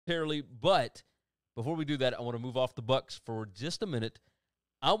momentarily, but before we do that, I want to move off the Bucs for just a minute.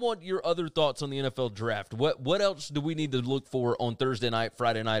 I want your other thoughts on the NFL draft. What else do we need to look for on Thursday night,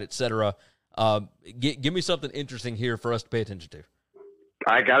 Friday night, etc.? Give me something interesting here for us to pay attention to.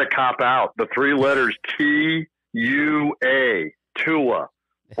 I got to cop out. The three letters T-U-A, Tua.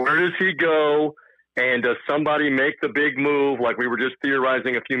 Where does he go? And does somebody make the big move, like we were just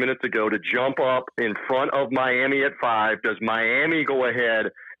theorizing a few minutes ago, to jump up in front of Miami at 5? Does Miami go ahead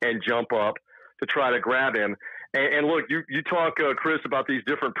and jump up to try to grab him? And look, you talk, Chris, about these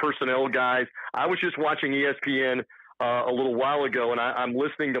different personnel guys. I was just watching ESPN a little while ago, and I'm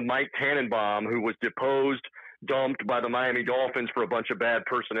listening to Mike Tannenbaum, who was deposed, dumped by the Miami Dolphins for a bunch of bad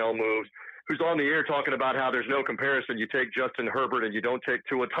personnel moves, who's on the air talking about how there's no comparison. You take Justin Herbert and you don't take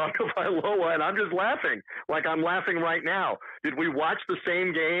Tua Tagovailoa, and I'm just laughing like I'm laughing right now. Did we watch the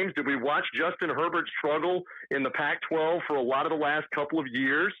same games? Did we watch Justin Herbert struggle in the Pac-12 for a lot of the last couple of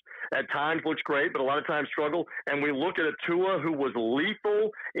years? At times looks great, but a lot of times struggle. And we look at a Tua who was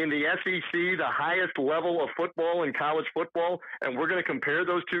lethal in the SEC, the highest level of football in college football, and we're going to compare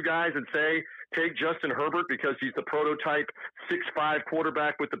those two guys and say, take Justin Herbert because he's the prototype 6'5"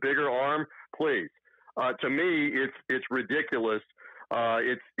 quarterback with the bigger arm. Please. To me, it's ridiculous.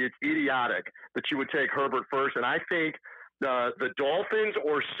 It's idiotic that you would take Herbert first. And I think the Dolphins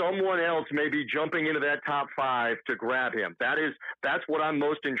or someone else may be jumping into that top 5 to grab him. That's what I'm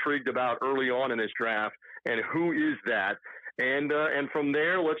most intrigued about early on in this draft. And who is that? And from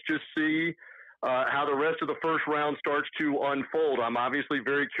there, let's just see how the rest of the first round starts to unfold. I'm obviously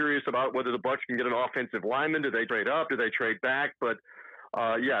very curious about whether the Bucs can get an offensive lineman. Do they trade up? Do they trade back? But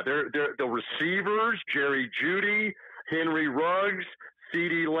they're the receivers, Jerry Jeudy, Henry Ruggs,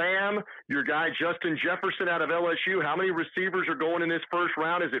 CeeDee Lamb, your guy Justin Jefferson out of LSU. How many receivers are going in this first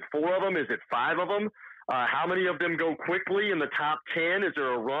round? Is it 4 of them? Is it 5 of them? How many of them go quickly in the top 10? Is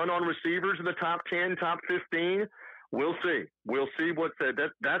there a run on receivers in the top 10, top 15? We'll see. We'll see what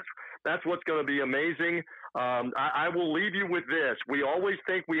that's what's going to be amazing. I will leave you with this. We always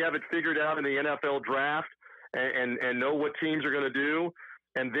think we have it figured out in the NFL draft and know what teams are going to do.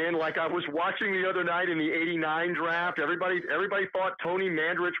 And then, like I was watching the other night in the '89 draft, everybody thought Tony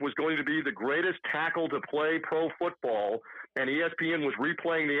Mandrich was going to be the greatest tackle to play pro football, and ESPN was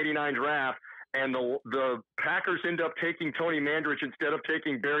replaying the '89 draft, and the Packers end up taking Tony Mandrich instead of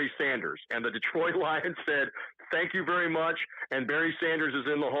taking Barry Sanders. And the Detroit Lions said, thank you very much, and Barry Sanders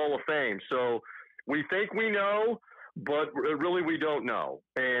is in the Hall of Fame. So we think we know, but really we don't know,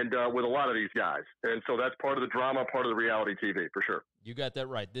 and with a lot of these guys. And so that's part of the drama, part of the reality TV, for sure. You got that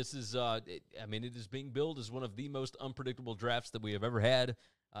right. This is, it is being billed as one of the most unpredictable drafts that we have ever had,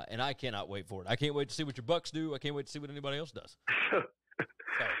 and I cannot wait for it. I can't wait to see what your Bucs do. I can't wait to see what anybody else does.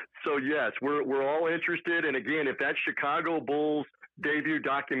 So yes, we're all interested. And again, if that Chicago Bulls debut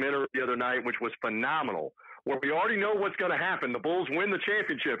documentary the other night, which was phenomenal, where we already know what's going to happen, the Bulls win the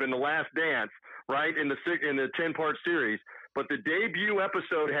championship in the last dance, right, in the 10-part series. But the debut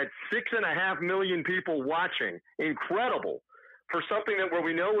episode had 6.5 million people watching. Incredible. For something where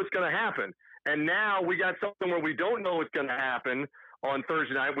we know what's going to happen. And now we got something where we don't know what's going to happen on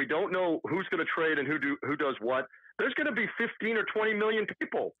Thursday night. We don't know who's going to trade and who does what. There's going to be 15 or 20 million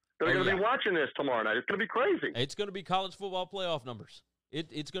people that are going to be watching this tomorrow night. It's going to be crazy. It's going to be college football playoff numbers.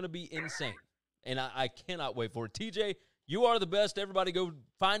 It's going to be insane. And I cannot wait for it. TJ, you are the best. Everybody go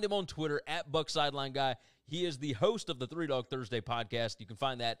find him on Twitter, at Buck Sideline Guy. He is the host of the 3 Dog Thursday podcast. You can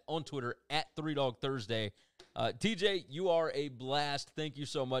find that on Twitter, at 3 Dog Thursday. TJ, you are a blast. Thank you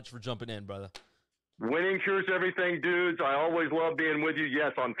so much for jumping in, brother. Winning cures everything, dudes. I always love being with you.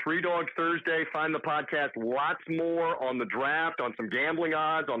 Yes, on 3 Dog Thursday, find the podcast. Lots more on the draft, on some gambling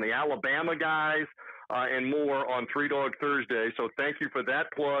odds, on the Alabama guys, and more on 3 Dog Thursday. So thank you for that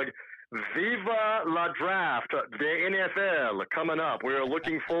plug. Viva la draft, the NFL coming up. We're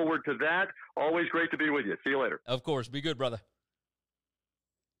looking forward to that. Always great to be with you. See you later. Of course. Be good, brother.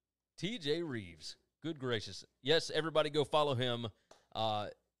 TJ Rives. Good gracious. Yes, everybody go follow him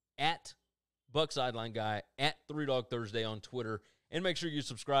at Buck Sideline Guy, at 3 Dog Thursday on Twitter, and make sure you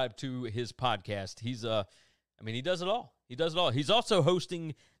subscribe to his podcast. He's he does it all. He does it all. He's also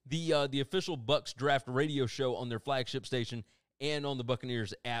hosting the official Bucks Draft radio show on their flagship station and on the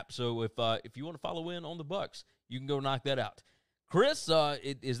Buccaneers app. So if you want to follow in on the Bucks, you can go knock that out. Chris,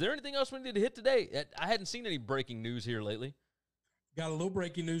 is there anything else we need to hit today? I hadn't seen any breaking news here lately. Got a little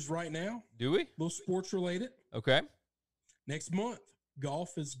breaking news right now. Do we? A little sports related. Okay. Next month,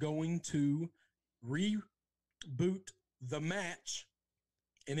 golf is going to reboot the match,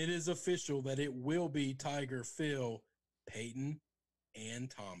 and it is official that it will be Tiger, Phil, Peyton,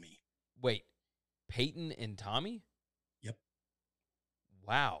 and Tommy. Wait, Peyton and Tommy? Yep.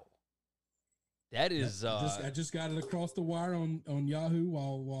 Wow. That is I just got it across the wire on Yahoo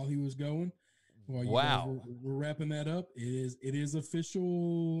while he was going. While you wow. guys were wrapping that up. It is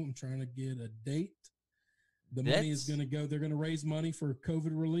official. I'm trying to get a date. The money is going to go. They're going to raise money for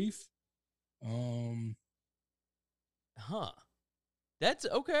COVID relief. That's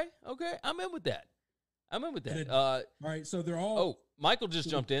okay. Okay. I'm in with that. All right. So they're all. Oh, Michael just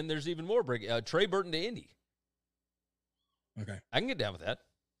jumped in. There's even more break. Trey Burton to Indy. Okay. I can get down with that.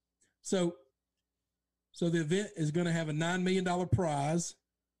 So the event is going to have a $9 million prize.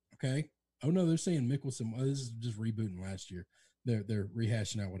 Okay. Oh no, they're saying Mickelson. Oh, this is just rebooting last year. They're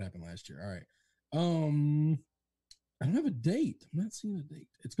rehashing out what happened last year. All right. I don't have a date. I'm not seeing a date.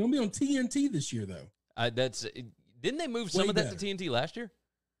 It's going to be on TNT this year, though. Didn't they move some of that to TNT last year?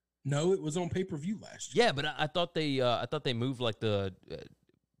 No, it was on pay-per-view last year. Yeah, but I thought they moved like the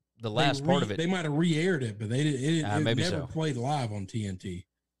last part of it. They might have re-aired it, but they didn't. It never played live on TNT.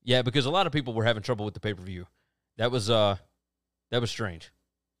 Yeah, because a lot of people were having trouble with the pay-per-view. That was strange.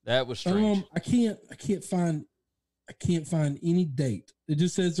 That was strange. I can't find any date. It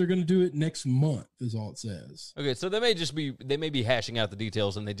just says they're going to do it next month. Is all it says. Okay, so they may be hashing out the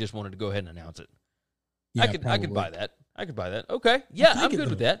details, and they just wanted to go ahead and announce it. Yeah, I could buy that. Okay, yeah, I'm good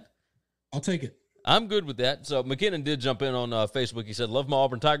with that. I'll take it. I'm good with that. So McKinnon did jump in on Facebook. He said, "Love my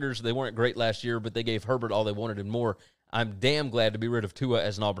Auburn Tigers. They weren't great last year, but they gave Herbert all they wanted and more. I'm damn glad to be rid of Tua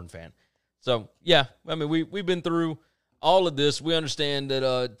as an Auburn fan." So yeah, I mean we've been through all of this. We understand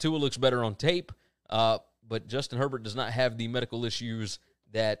that Tua looks better on tape, but Justin Herbert does not have the medical issues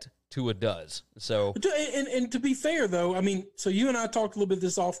that Tua does. So and to be fair though, I mean, so you and I talked a little bit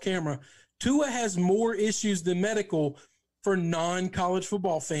this off camera. Tua has more issues than medical for non-college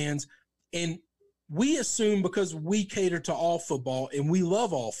football fans, and we assume because we cater to all football and we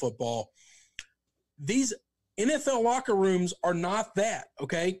love all football, these NFL locker rooms are not that,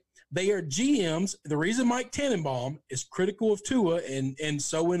 okay? They are GMs. The reason Mike Tannenbaum is critical of Tua and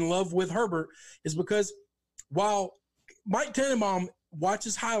so in love with Herbert is because while Mike Tannenbaum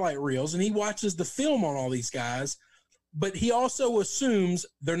watches highlight reels and he watches the film on all these guys, but he also assumes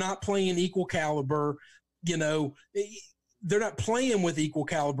they're not playing equal caliber. You know, they're not playing with equal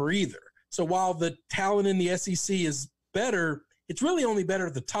caliber either. So while the talent in the SEC is better, it's really only better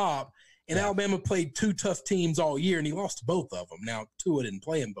at the top. And yeah. Alabama played two tough teams all year, and he lost to both of them. Now, Tua didn't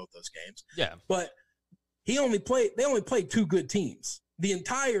play in both those games. Yeah. But they only played two good teams. The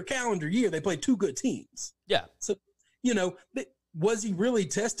entire calendar year, they played two good teams. Yeah. So, you know, was he really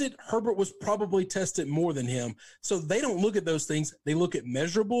tested? Herbert was probably tested more than him. So they don't look at those things. They look at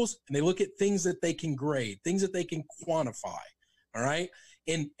measurables, and they look at things that they can grade, things that they can quantify. All right?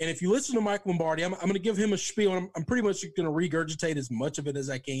 And if you listen to Mike Lombardi, I'm going to give him a spiel, and I'm pretty much going to regurgitate as much of it as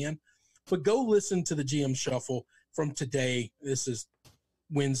I can. But go listen to the GM Shuffle from today. This is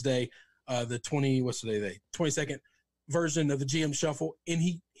Wednesday, the 22nd version of the GM Shuffle. And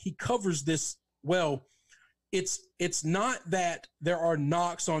he covers this well. It's not that there are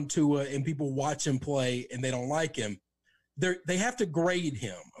knocks on Tua and people watch him play and they don't like him. They have to grade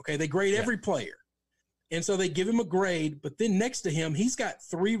him, okay? They grade every player. And so they give him a grade, but then next to him, he's got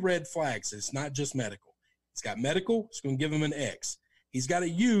 3 red flags. It's not just medical. He's got medical. It's going to give him an X. He's got a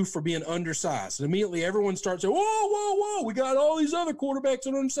U for being undersized. And immediately everyone starts saying, whoa, we got all these other quarterbacks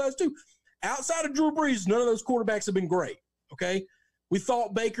that are undersized too. Outside of Drew Brees, none of those quarterbacks have been great, okay? We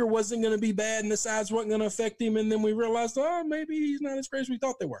thought Baker wasn't going to be bad and the size wasn't going to affect him, and then we realized, maybe he's not as great as we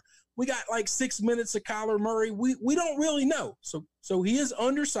thought they were. We got like 6 minutes of Kyler Murray. We don't really know. So he is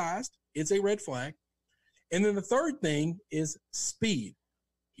undersized. It's a red flag. And then the third thing is speed.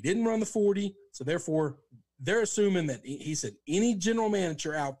 He didn't run the 40, so therefore they're assuming that he said any general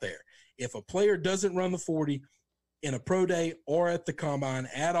manager out there, if a player doesn't run the 40 in a pro day or at the combine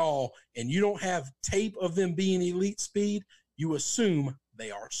at all, and you don't have tape of them being elite speed, you assume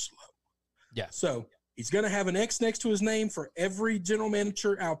they are slow. Yeah. So he's going to have an X next to his name for every general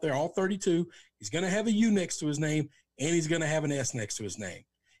manager out there, all 32. He's going to have a U next to his name, and he's going to have an S next to his name.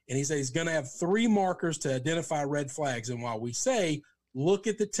 And he says he's going to have 3 markers to identify red flags. And while we say, look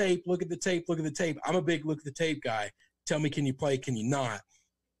at the tape, I'm a big look at the tape guy. Tell me, can you play? Can you not?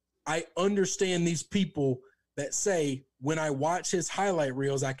 I understand these people that say, when I watch his highlight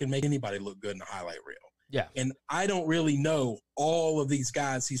reels, I can make anybody look good in a highlight reel. Yeah. And I don't really know all of these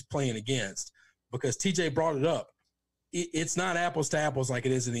guys he's playing against because TJ brought it up. It's not apples to apples like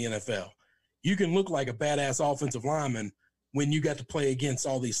it is in the NFL. You can look like a badass offensive lineman when you got to play against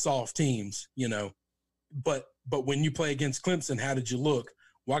all these soft teams, you know. But when you play against Clemson, how did you look?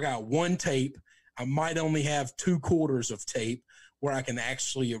 Well, I got 1 tape. I might only have 2 quarters of tape where I can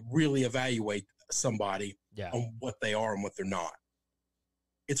actually really evaluate somebody on what they are and what they're not.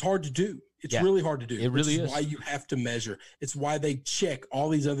 It's hard to do. It's really hard to do. It really is. Why you have to measure. It's why they check all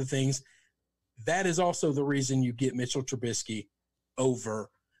these other things. That is also the reason you get Mitchell Trubisky over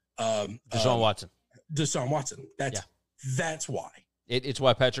Deshaun Watson. Deshaun Watson. That's why. It's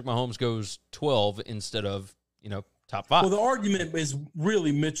why Patrick Mahomes goes 12 instead of, top 5. Well, the argument is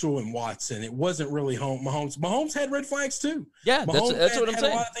really Mitchell and Watson. It wasn't really Mahomes. Mahomes had red flags too. Yeah, that's what I'm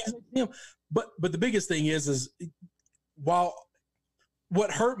saying. A lot of things with him. But the biggest thing is while what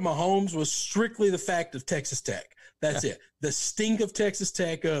hurt Mahomes was strictly the fact of Texas Tech. That's it. The stink of Texas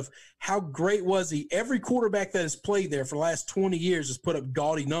Tech of how great was he. Every quarterback that has played there for the last 20 years has put up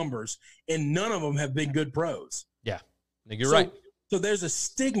gaudy numbers, and none of them have been good pros. Yeah, I think you're right. So there's a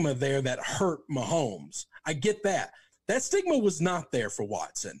stigma there that hurt Mahomes. I get that. That stigma was not there for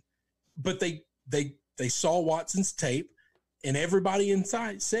Watson. But they saw Watson's tape, and everybody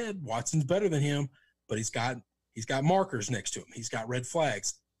inside said Watson's better than him, but he's got markers next to him. He's got red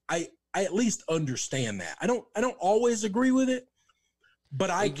flags. I at least understand that. I don't always agree with it, but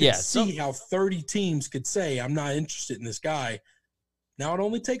I can see how 30 teams could say, I'm not interested in this guy. Now it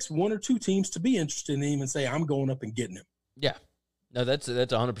only takes 1 or 2 teams to be interested in him and say, I'm going up and getting him. Yeah. No, that's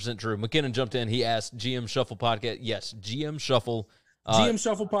 100% true. McKinnon jumped in. He asked GM Shuffle podcast. Yes, GM Shuffle. GM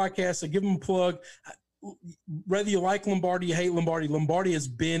Shuffle podcast. I give him a plug. Whether you like Lombardi, you hate Lombardi. Lombardi has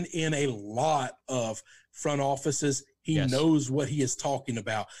been in a lot of front offices. He knows what he is talking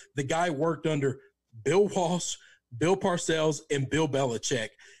about. The guy worked under Bill Walsh, Bill Parcells, and Bill Belichick,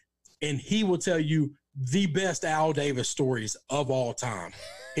 and he will tell you the best Al Davis stories of all time.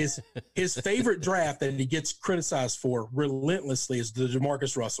 His favorite draft that he gets criticized for relentlessly is the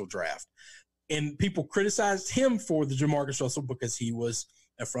Jamarcus Russell draft. And people criticized him for the Jamarcus Russell because he was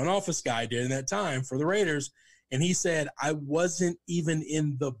a front office guy during that time for the Raiders. And he said, I wasn't even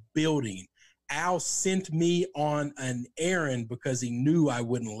in the building. Al sent me on an errand because he knew I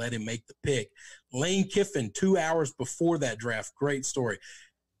wouldn't let him make the pick. Lane Kiffin, 2 hours before that draft, great story,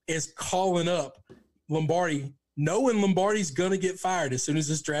 is calling up Lombardi, knowing Lombardi's going to get fired as soon as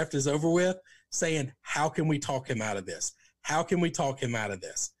this draft is over with, saying, how can we talk him out of this? How can we talk him out of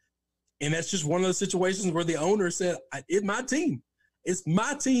this? And that's just one of those situations where the owner said, it's my team. It's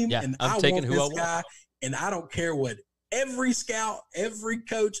my team, and I want this guy, and I don't care what every scout, every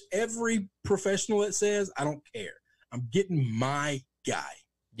coach, every professional that says, I don't care. I'm getting my guy.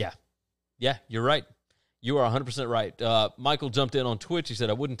 Yeah. Yeah, you're right. You are 100% right. Michael jumped in on Twitch. He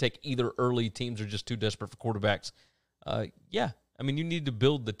said, I wouldn't take either early. Teams are just too desperate for quarterbacks. Yeah. I mean, you need to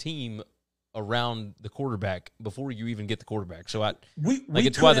build the team around the quarterback before you even get the quarterback. So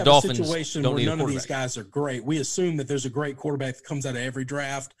it's why the Dolphins don't need a quarterback. Where none of these guys are great. We assume that there's a great quarterback that comes out of every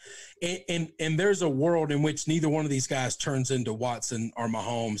draft, and there's a world in which neither one of these guys turns into Watson or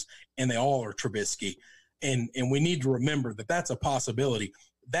Mahomes, and they all are Trubisky. And we need to remember that that's a possibility.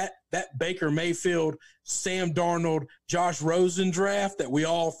 That Baker Mayfield, Sam Darnold, Josh Rosen draft that we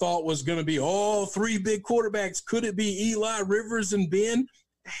all thought was going to be all 3 big quarterbacks. Could it be Eli, Rivers, and Ben?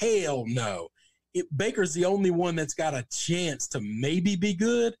 Hell no. Baker's the only one that's got a chance to maybe be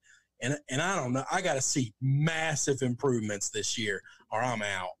good, and I don't know. I got to see massive improvements this year, or I'm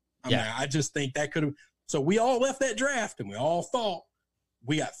out. I just think that could have. So we all left that draft, and we all thought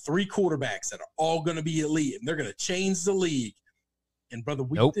we got 3 quarterbacks that are all going to be elite, and they're going to change the league. And brother,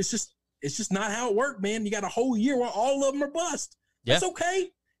 it's just not how it worked, man. You got a whole year where all of them are bust. Yeah. That's okay.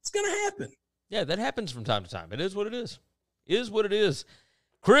 It's going to happen. Yeah, that happens from time to time. It is what it is. It is what it is.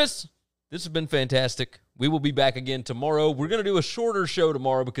 Chris, this has been fantastic. We will be back again tomorrow. We're going to do a shorter show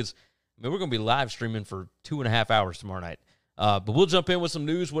tomorrow because we're going to be live streaming for 2.5 hours tomorrow night. But we'll jump in with some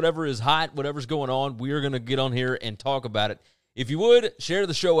news, whatever is hot, whatever's going on. We are going to get on here and talk about it. If you would, share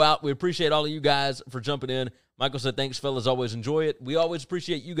the show out. We appreciate all of you guys for jumping in. Michael said, thanks, fellas. Always enjoy it. We always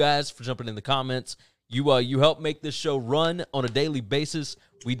appreciate you guys for jumping in the comments. You help make this show run on a daily basis.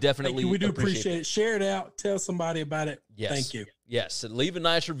 We definitely we do appreciate it. Share it out. Tell somebody about it. Yes. Thank you. Yes. Leave a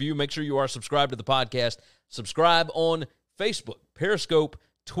nice review. Make sure you are subscribed to the podcast. Subscribe on Facebook, Periscope,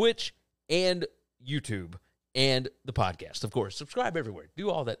 Twitch, and YouTube, and the podcast, of course. Subscribe everywhere.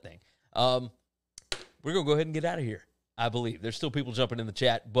 Do all that thing. We're going to go ahead and get out of here, I believe. There's still people jumping in the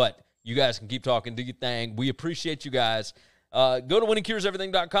chat, but you guys can keep talking. Do your thing. We appreciate you guys. Go to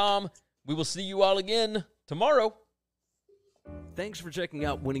winningcureseverything.com. We will see you all again tomorrow. Thanks for checking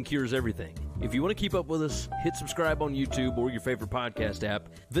out Winning Cures Everything. If you want to keep up with us, hit subscribe on YouTube or your favorite podcast app.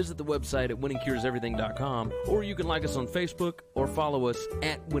 Visit the website at winningcureseverything.com, or you can like us on Facebook or follow us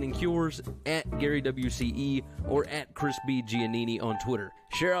at Winning Cures, at Gary WCE, or at Chris B. Giannini on Twitter.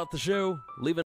 Share out the show. Leave a